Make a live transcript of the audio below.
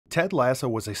Ted Lasso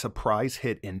was a surprise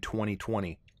hit in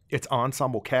 2020. Its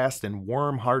ensemble cast and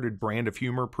warm-hearted brand of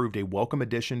humor proved a welcome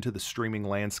addition to the streaming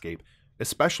landscape,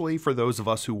 especially for those of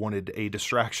us who wanted a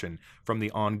distraction from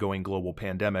the ongoing global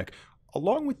pandemic,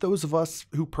 along with those of us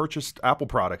who purchased Apple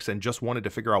products and just wanted to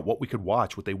figure out what we could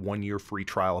watch with a 1-year free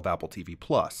trial of Apple TV+.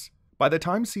 By the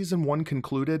time season 1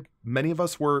 concluded, many of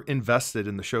us were invested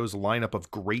in the show's lineup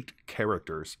of great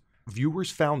characters. Viewers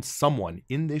found someone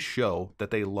in this show that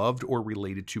they loved or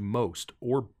related to most,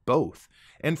 or both.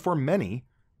 And for many,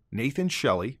 Nathan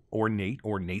Shelley, or Nate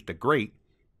the Great,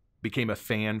 became a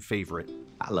fan favorite.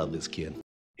 I love this kid.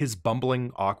 His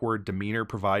bumbling, awkward demeanor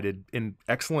provided an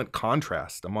excellent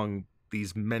contrast among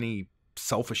these many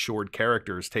self-assured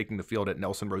characters taking the field at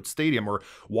Nelson Road Stadium or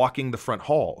walking the front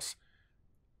halls.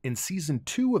 In season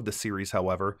 2 of the series,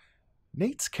 however,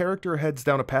 Nate's character heads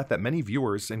down a path that many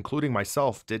viewers, including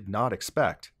myself, did not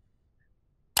expect.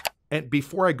 And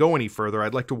before I go any further,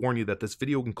 I'd like to warn you that this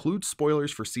video includes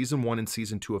spoilers for season 1 and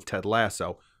season 2 of Ted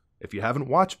Lasso. If you haven't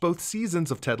watched both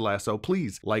seasons of Ted Lasso,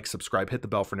 please like, subscribe, hit the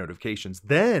bell for notifications,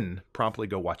 then promptly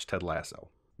go watch Ted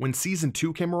Lasso. When season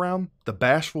 2 came around, the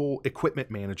bashful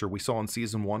equipment manager we saw in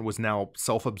season 1 was now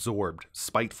self-absorbed,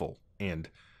 spiteful, and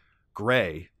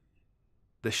gray.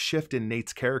 The shift in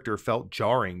Nate's character felt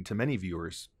jarring to many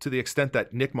viewers, to the extent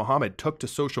that Nick Mohammed took to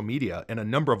social media and a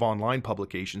number of online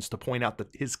publications to point out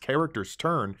that his character's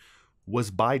turn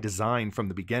was by design from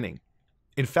the beginning.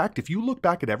 In fact, if you look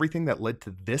back at everything that led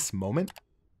to this moment,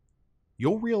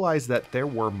 you'll realize that there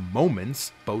were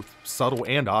moments, both subtle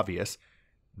and obvious,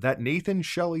 that Nathan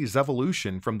Shelley's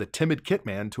evolution from the timid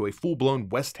kitman to a full-blown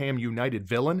West Ham United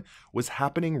villain was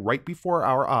happening right before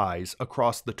our eyes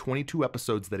across the 22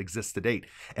 episodes that exist to date,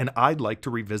 and I'd like to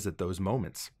revisit those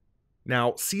moments.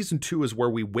 Now, season 2 is where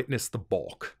we witness the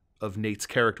bulk of Nate's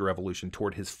character evolution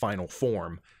toward his final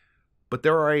form, but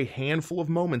there are a handful of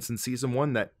moments in season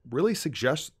 1 that really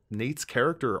suggest Nate's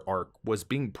character arc was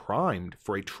being primed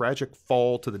for a tragic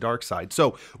fall to the dark side.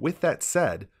 So, with that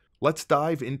said, let's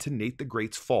dive into Nate the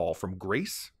Great's fall from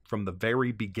grace from the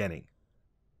very beginning.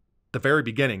 The very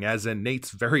beginning, as in Nate's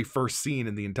very first scene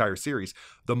in the entire series.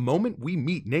 The moment we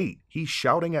meet Nate, he's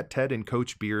shouting at Ted and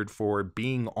Coach Beard for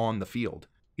being on the field.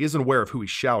 He isn't aware of who he's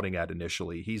shouting at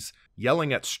initially. He's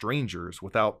yelling at strangers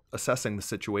without assessing the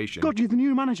situation. God, you're the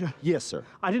new manager? Yes, sir.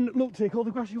 I didn't look to take all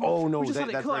the grass you want. Oh, no, we just had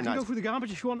it that's cut. very I can nice. go through the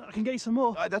garbage if you want. I can get you some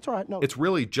more. That's all right. No. It's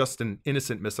really just an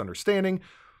innocent misunderstanding.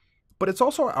 But it's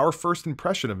also our first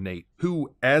impression of Nate,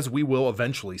 who, as we will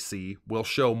eventually see, will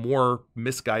show more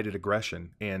misguided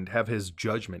aggression and have his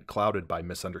judgment clouded by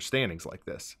misunderstandings like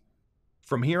this.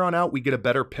 From here on out, we get a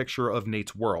better picture of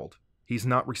Nate's world. He's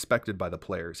not respected by the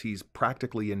players. He's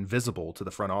practically invisible to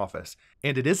the front office.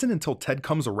 And it isn't until Ted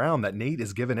comes around that Nate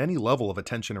is given any level of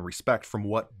attention and respect from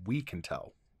what we can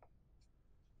tell.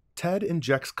 Ted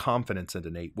injects confidence into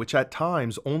Nate, which at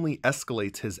times only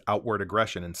escalates his outward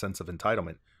aggression and sense of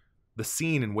entitlement. The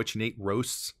scene in which Nate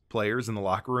roasts players in the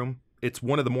locker room, it's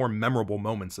one of the more memorable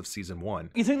moments of season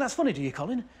 1. You think that's funny, do you,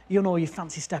 Colin? You know your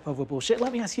fancy step over bullshit.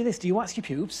 Let me ask you this. Do you wax your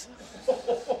pubes?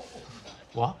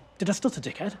 What? Did I stutter,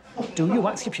 dickhead? Do you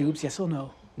wax your pubes, yes or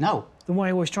no? No. Then why are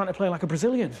you always trying to play like a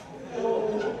Brazilian?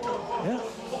 Yeah.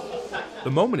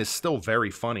 The moment is still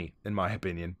very funny, in my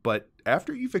opinion, but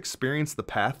after you've experienced the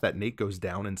path that Nate goes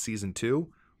down in season 2,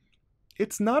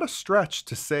 it's not a stretch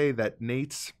to say that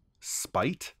Nate's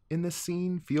spite in this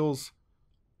scene feels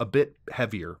a bit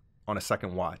heavier on a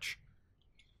second watch.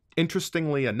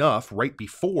 Interestingly enough, right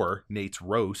before Nate's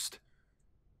roast,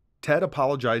 Ted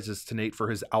apologizes to Nate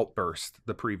for his outburst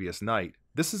the previous night.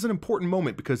 This is an important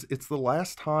moment because it's the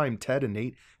last time Ted and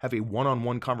Nate have a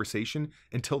one-on-one conversation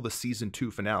until the season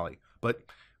 2 finale, but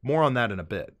more on that in a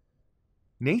bit.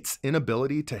 Nate's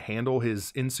inability to handle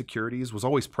his insecurities was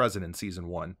always present in season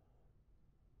 1.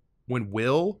 When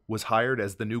Will was hired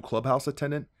as the new clubhouse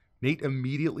attendant, Nate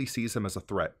immediately sees him as a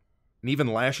threat, and even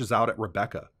lashes out at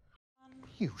Rebecca.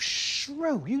 You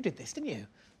shrew. You did this, didn't you?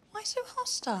 Why so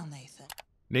hostile, Nathan?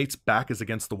 Nate's back is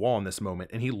against the wall in this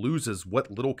moment, and he loses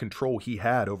what little control he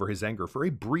had over his anger for a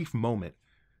brief moment.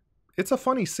 It's a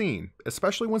funny scene,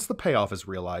 especially once the payoff is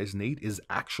realized. Nate is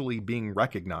actually being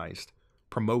recognized,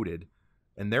 promoted,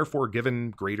 and therefore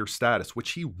given greater status,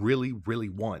 which he really, really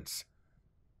wants.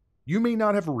 You may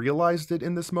not have realized it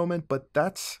in this moment, but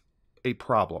that's a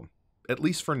problem, at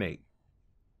least for Nate.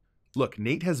 Look,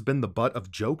 Nate has been the butt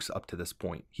of jokes up to this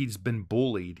point. He's been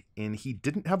bullied, and he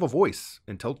didn't have a voice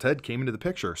until Ted came into the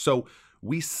picture. So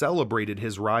we celebrated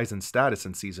his rise in status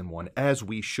in season 1, as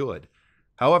we should.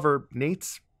 However,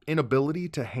 Nate's inability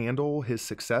to handle his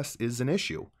success is an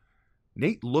issue.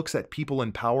 Nate looks at people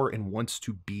in power and wants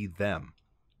to be them.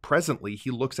 Presently, he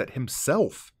looks at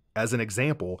himself as an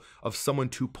example of someone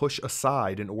to push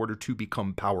aside in order to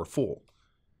become powerful.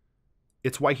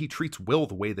 It's why he treats Will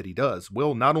the way that he does.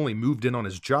 Will not only moved in on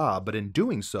his job, but in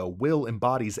doing so, Will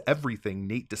embodies everything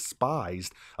Nate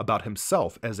despised about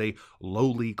himself as a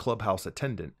lowly clubhouse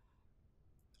attendant.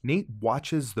 Nate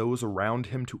watches those around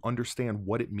him to understand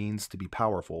what it means to be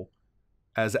powerful.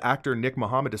 As actor Nick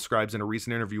Mohammed describes in a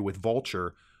recent interview with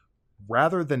Vulture,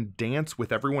 rather than dance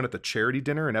with everyone at the charity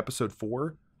dinner in episode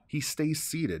 4, he stays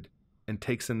seated and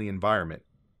takes in the environment,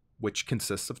 which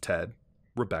consists of Ted,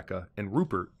 Rebecca, and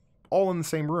Rupert, all in the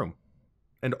same room,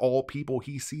 and all people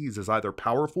he sees as either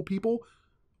powerful people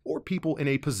or people in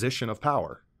a position of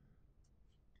power.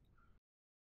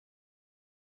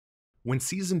 When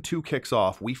season 2 kicks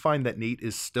off, we find that Nate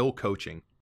is still coaching.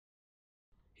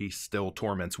 He still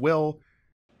torments Will,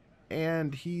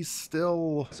 and he's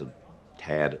still... It's a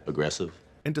tad aggressive.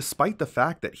 And despite the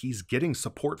fact that he's getting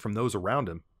support from those around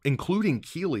him, including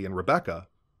Keeley and Rebecca,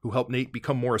 who help Nate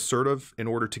become more assertive in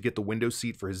order to get the window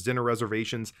seat for his dinner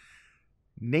reservations,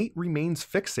 Nate remains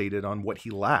fixated on what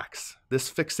he lacks. This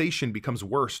fixation becomes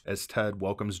worse as Ted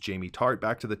welcomes Jamie Tart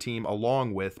back to the team,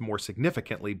 along with, more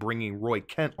significantly, bringing Roy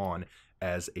Kent on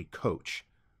as a coach.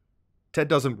 Ted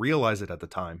doesn't realize it at the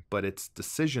time, but it's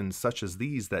decisions such as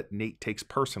these that Nate takes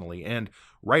personally, and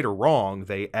right or wrong,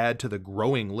 they add to the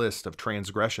growing list of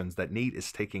transgressions that Nate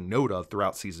is taking note of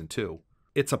throughout season 2.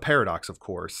 It's a paradox, of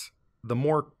course. The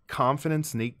more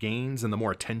confidence Nate gains and the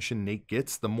more attention Nate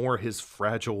gets, the more his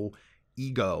fragile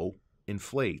ego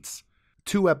inflates.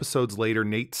 2 episodes later,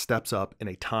 Nate steps up in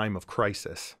a time of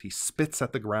crisis. He spits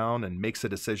at the ground and makes a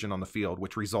decision on the field,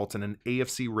 which results in an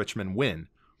AFC Richmond win.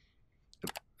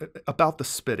 About the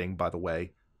spitting, by the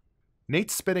way,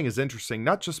 Nate's spitting is interesting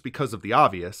not just because of the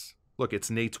obvious. Look, it's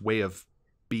Nate's way of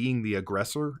being the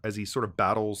aggressor as he sort of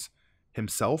battles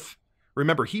himself.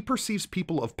 Remember, he perceives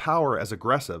people of power as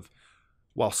aggressive,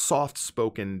 while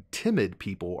soft-spoken, timid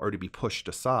people are to be pushed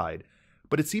aside.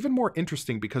 But it's even more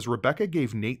interesting because Rebecca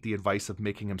gave Nate the advice of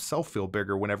making himself feel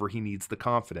bigger whenever he needs the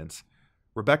confidence.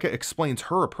 Rebecca explains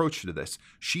her approach to this.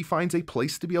 She finds a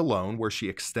place to be alone where she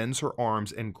extends her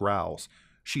arms and growls.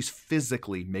 She's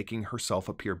physically making herself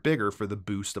appear bigger for the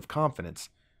boost of confidence.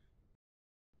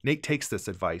 Nate takes this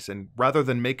advice, and rather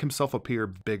than make himself appear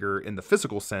bigger in the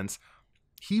physical sense,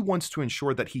 he wants to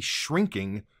ensure that he's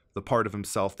shrinking the part of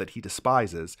himself that he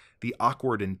despises, the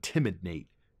awkward and timid Nate,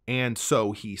 and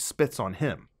so he spits on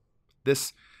him.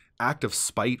 This act of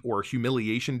spite or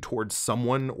humiliation towards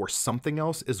someone or something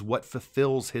else is what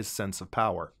fulfills his sense of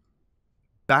power.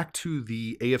 Back to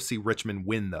the AFC Richmond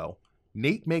win, though.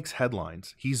 Nate makes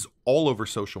headlines. He's all over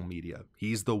social media.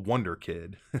 He's the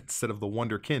Wonderkid instead of the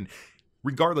Wonderkin.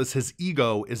 Regardless, his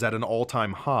ego is at an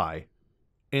all-time high.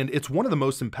 And it's one of the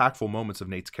most impactful moments of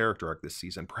Nate's character arc this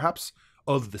season, perhaps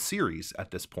of the series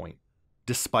at this point.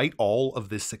 Despite all of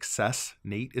this success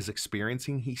Nate is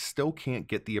experiencing, he still can't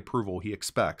get the approval he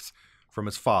expects from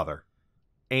his father.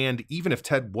 And even if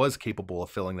Ted was capable of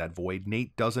filling that void,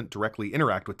 Nate doesn't directly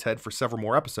interact with Ted for several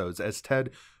more episodes as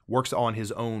Ted works on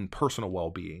his own personal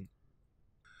well-being.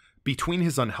 Between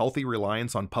his unhealthy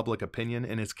reliance on public opinion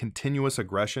and his continuous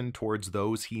aggression towards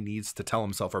those he needs to tell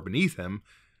himself are beneath him,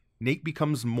 Nate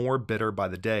becomes more bitter by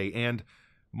the day and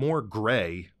more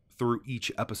gray through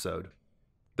each episode.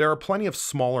 There are plenty of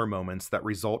smaller moments that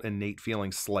result in Nate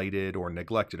feeling slighted or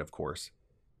neglected, of course.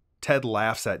 Ted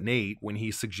laughs at Nate when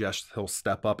he suggests he'll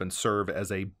step up and serve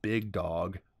as a big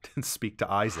dog and speak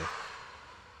to Isaac.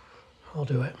 I'll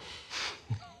do it.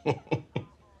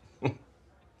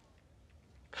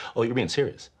 Oh, you're being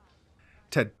serious?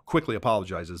 Ted quickly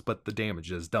apologizes, but the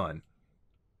damage is done.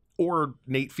 Or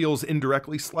Nate feels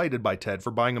indirectly slighted by Ted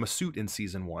for buying him a suit in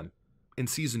season 1. In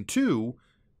season 2,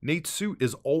 Nate's suit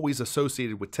is always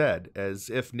associated with Ted, as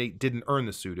if Nate didn't earn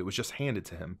the suit, it was just handed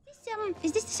to him.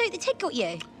 Is this the suit that Ted got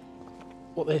you?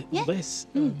 What, this?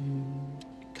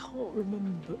 Can't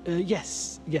remember.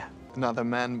 Yes, yeah. Another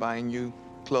man buying you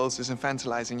clothes is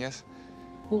infantilizing, yes?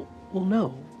 Well,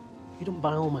 no. You don't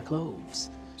buy all my clothes.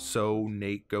 So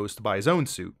Nate goes to buy his own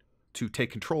suit to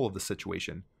take control of the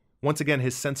situation. Once again,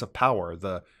 his sense of power,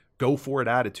 the go-for-it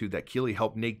attitude that Keeley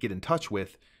helped Nate get in touch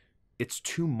with, it's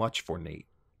too much for Nate.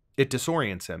 It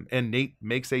disorients him, and Nate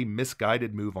makes a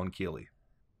misguided move on Keeley.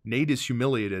 Nate is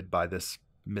humiliated by this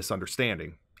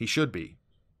misunderstanding. He should be.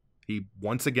 He,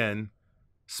 once again,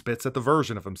 spits at the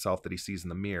version of himself that he sees in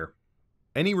the mirror.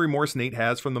 Any remorse Nate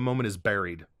has from the moment is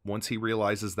buried once he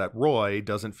realizes that Roy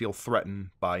doesn't feel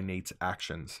threatened by Nate's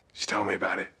actions. Just tell me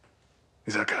about it.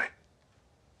 It's okay.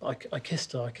 I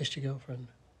kissed her. I kissed your girlfriend.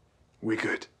 We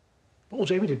good. All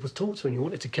Jamie did was talk to her and you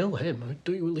wanted to kill him.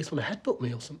 Don't you at least want to headbutt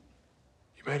me or something?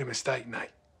 You made a mistake, Nate.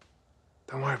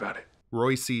 Don't worry about it.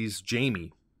 Roy sees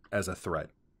Jamie as a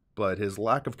threat, but his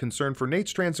lack of concern for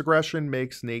Nate's transgression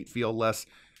makes Nate feel less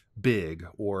big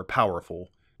or powerful.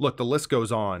 Look, the list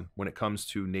goes on when it comes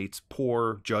to Nate's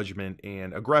poor judgment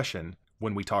and aggression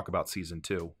when we talk about season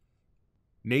 2.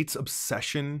 Nate's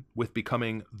obsession with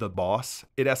becoming the boss,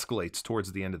 it escalates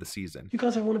towards the end of the season. You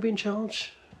guys ever want to be in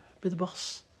charge? Be the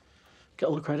boss? Get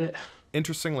all the credit?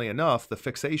 Interestingly enough, the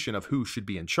fixation of who should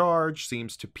be in charge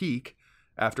seems to peak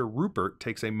after Rupert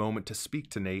takes a moment to speak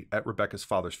to Nate at Rebecca's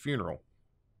father's funeral.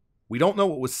 We don't know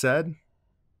what was said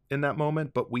in that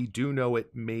moment, but we do know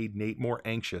it made Nate more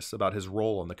anxious about his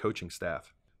role on the coaching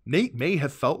staff. Nate may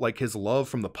have felt like his love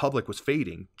from the public was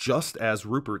fading, just as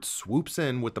Rupert swoops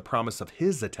in with the promise of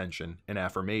his attention and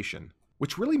affirmation,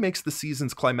 which really makes the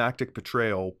season's climactic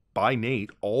betrayal by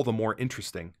Nate all the more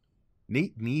interesting.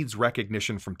 Nate needs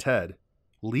recognition from Ted.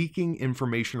 Leaking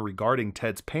information regarding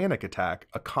Ted's panic attack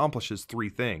accomplishes 3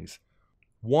 things.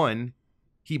 1,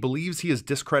 he believes he is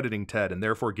discrediting Ted and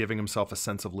therefore giving himself a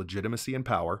sense of legitimacy and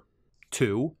power.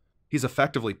 2, he's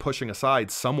effectively pushing aside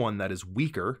someone that is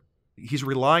weaker. He's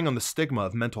relying on the stigma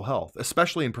of mental health,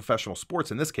 especially in professional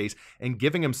sports in this case, and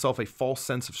giving himself a false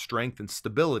sense of strength and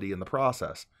stability in the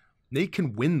process. Nate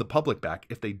can win the public back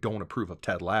if they don't approve of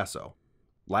Ted Lasso.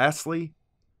 Lastly,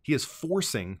 he is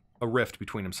forcing a rift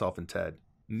between himself and Ted.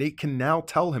 Nate can now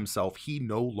tell himself he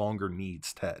no longer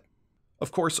needs Ted.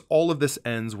 Of course, all of this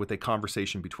ends with a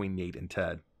conversation between Nate and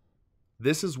Ted.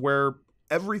 This is where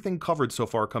everything covered so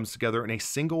far comes together in a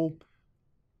single,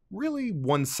 really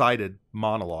one-sided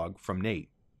monologue from Nate.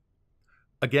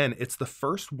 Again, it's the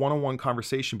first one-on-one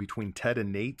conversation between Ted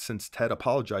and Nate since Ted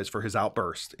apologized for his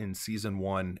outburst in Season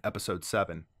 1, Episode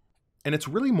 7. And it's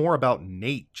really more about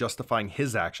Nate justifying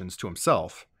his actions to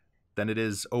himself than it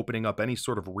is opening up any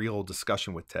sort of real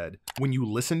discussion with Ted. When you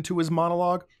listen to his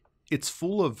monologue, it's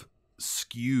full of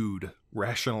skewed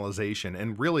rationalization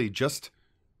and really just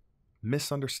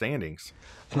misunderstandings.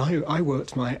 And I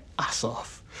worked my ass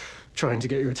off trying to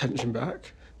get your attention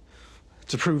back,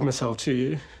 to prove myself to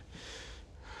you,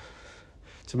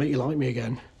 to make you like me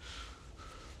again.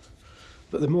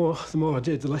 But the more I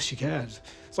did, the less you cared.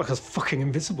 It's like I was fucking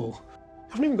invisible.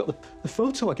 I haven't even got the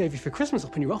photo I gave you for Christmas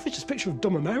up in your office, just a picture of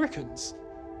dumb Americans.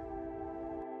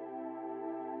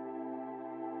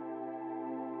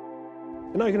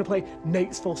 And now you're going to play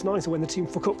Nate's false nine, so when the team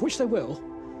fuck up, which they will,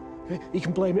 okay, you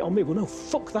can blame it on me. Well, no,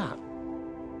 fuck that.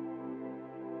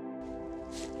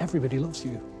 Everybody loves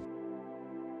you.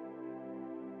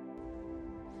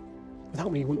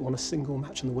 Without me, you wouldn't want a single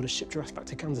match, and they would have shipped your ass back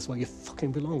to Kansas where you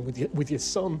fucking belong with your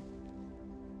son.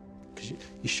 Because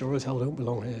you sure as hell don't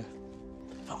belong here.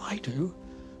 But I do.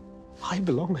 I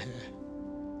belong here.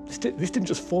 This didn't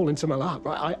just fall into my lap,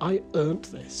 right? I earned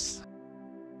this.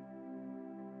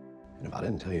 And if I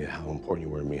didn't tell you how important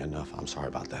you were to me enough, I'm sorry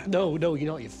about that. No, you're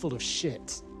not. You're full of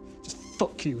shit. Just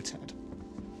fuck you, Ted.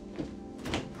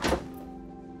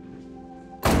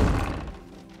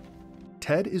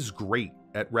 Ted is great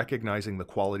at recognizing the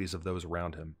qualities of those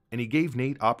around him, and he gave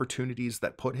Nate opportunities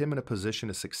that put him in a position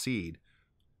to succeed.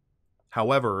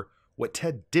 However, what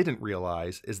Ted didn't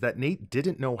realize is that Nate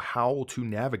didn't know how to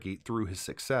navigate through his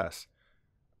success.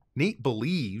 Nate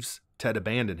believes Ted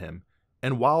abandoned him,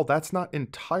 and while that's not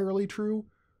entirely true,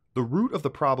 the root of the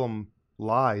problem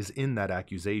lies in that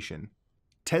accusation.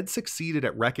 Ted succeeded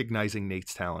at recognizing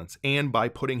Nate's talents and by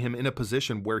putting him in a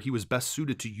position where he was best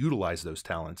suited to utilize those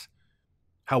talents.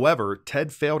 However,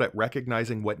 Ted failed at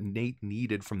recognizing what Nate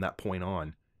needed from that point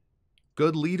on.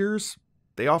 Good leaders,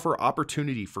 they offer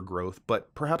opportunity for growth,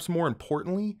 but perhaps more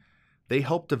importantly, they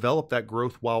help develop that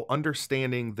growth while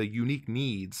understanding the unique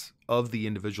needs of the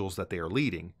individuals that they are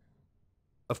leading.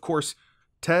 Of course,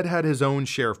 Ted had his own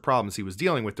share of problems he was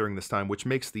dealing with during this time, which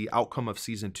makes the outcome of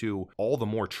Season 2 all the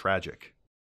more tragic.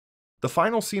 The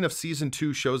final scene of Season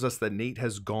 2 shows us that Nate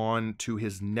has gone to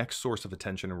his next source of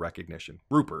attention and recognition,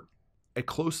 Rupert. A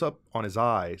close-up on his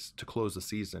eyes to close the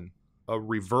season, a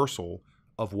reversal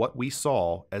of what we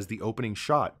saw as the opening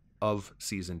shot of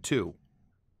Season 2.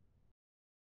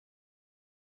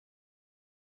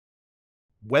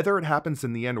 Whether it happens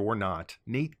in the end or not,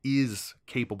 Nate is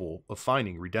capable of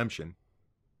finding redemption.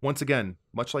 Once again,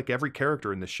 much like every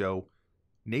character in the show,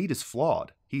 Nate is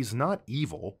flawed. He's not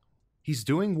evil. He's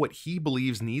doing what he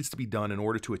believes needs to be done in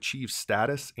order to achieve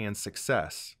status and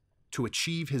success, to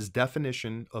achieve his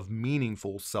definition of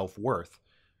meaningful self-worth.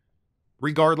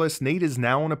 Regardless, Nate is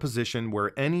now in a position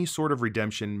where any sort of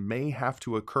redemption may have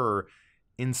to occur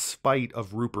in spite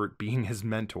of Rupert being his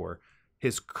mentor,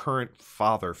 his current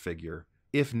father figure.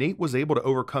 If Nate was able to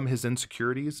overcome his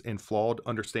insecurities and flawed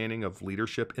understanding of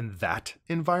leadership in that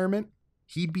environment,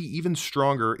 he'd be even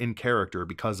stronger in character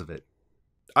because of it.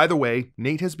 Either way,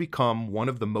 Nate has become one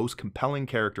of the most compelling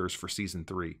characters for Season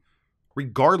 3.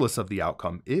 Regardless of the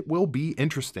outcome, it will be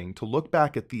interesting to look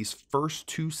back at these first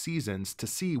 2 seasons to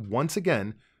see, once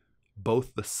again,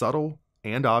 both the subtle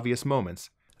and obvious moments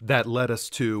that led us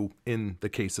to, in the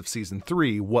case of Season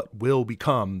 3, what will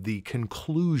become the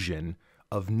conclusion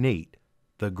of Nate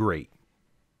the Great.